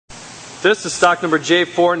This is stock number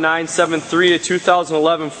J4973, a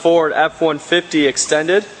 2011 Ford F-150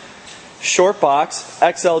 extended short box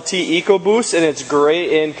XLT EcoBoost, and it's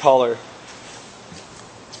gray in color.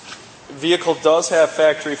 The vehicle does have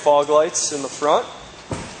factory fog lights in the front,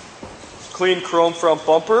 clean chrome front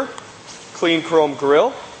bumper, clean chrome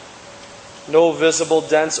grille, no visible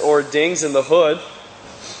dents or dings in the hood.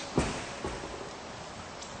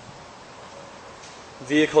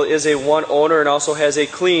 Vehicle is a one owner and also has a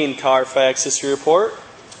clean Carfax history report.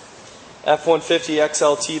 F-150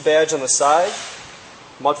 XLT badge on the side,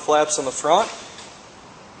 mud flaps on the front.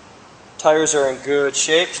 Tires are in good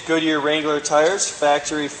shape, Goodyear Wrangler tires,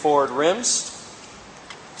 factory Ford rims.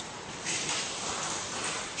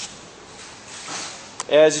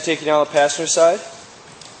 As you take it down the passenger side,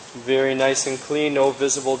 very nice and clean, no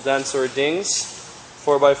visible dents or dings.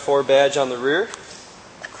 4x4 badge on the rear,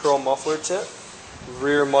 chrome muffler tip.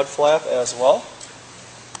 Rear mud flap as well.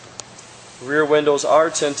 Rear windows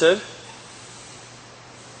are tinted.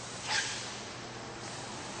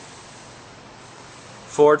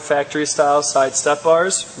 Ford factory style side step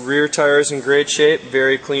bars. Rear tires in great shape,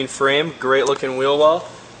 very clean frame, great looking wheel well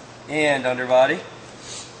and underbody.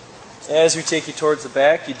 As we take you towards the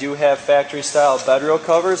back, you do have factory style bed rail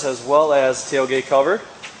covers as well as tailgate cover.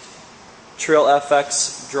 Trail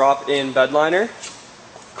FX drop in bed liner.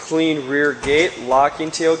 Clean rear gate, locking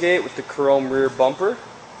tailgate with the chrome rear bumper.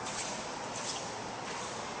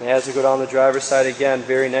 And as we go down the driver's side again,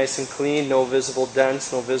 very nice and clean, no visible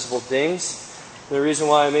dents, no visible dings. And the reason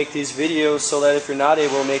why I make these videos so that if you're not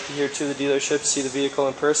able to make it here to the dealership to see the vehicle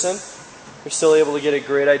in person, you're still able to get a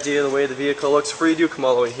great idea of the way the vehicle looks before you do come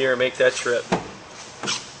all the way here and make that trip.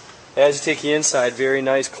 As you take the inside, very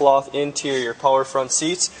nice cloth interior, power front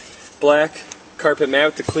seats, black carpet mat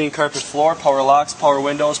with the clean carpet floor, power locks, power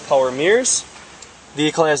windows, power mirrors.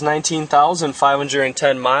 Vehicle has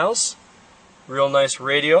 19,510 miles. Real nice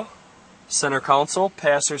radio. Center console.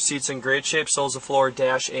 Passenger seats in great shape. So is the floor,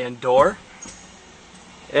 dash, and door.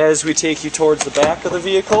 As we take you towards the back of the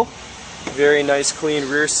vehicle, very nice clean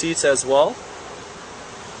rear seats as well.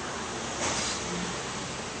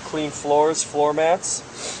 Clean floors, floor mats.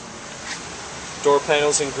 Door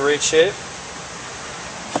panels in great shape.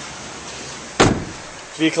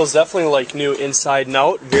 Vehicle is definitely like new inside and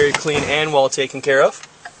out, very clean and well taken care of.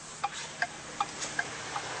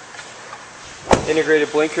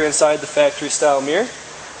 Integrated blinker inside the factory style mirror.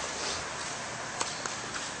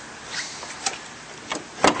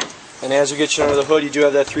 And as we get you under the hood, you do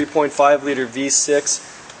have that 3.5 liter V6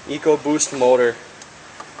 EcoBoost motor.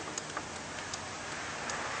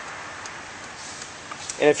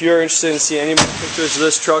 And if you're interested in seeing any more pictures of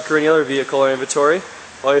this truck or any other vehicle or inventory,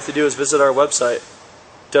 all you have to do is visit our website,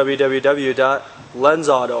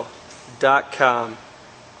 www.lenzauto.com.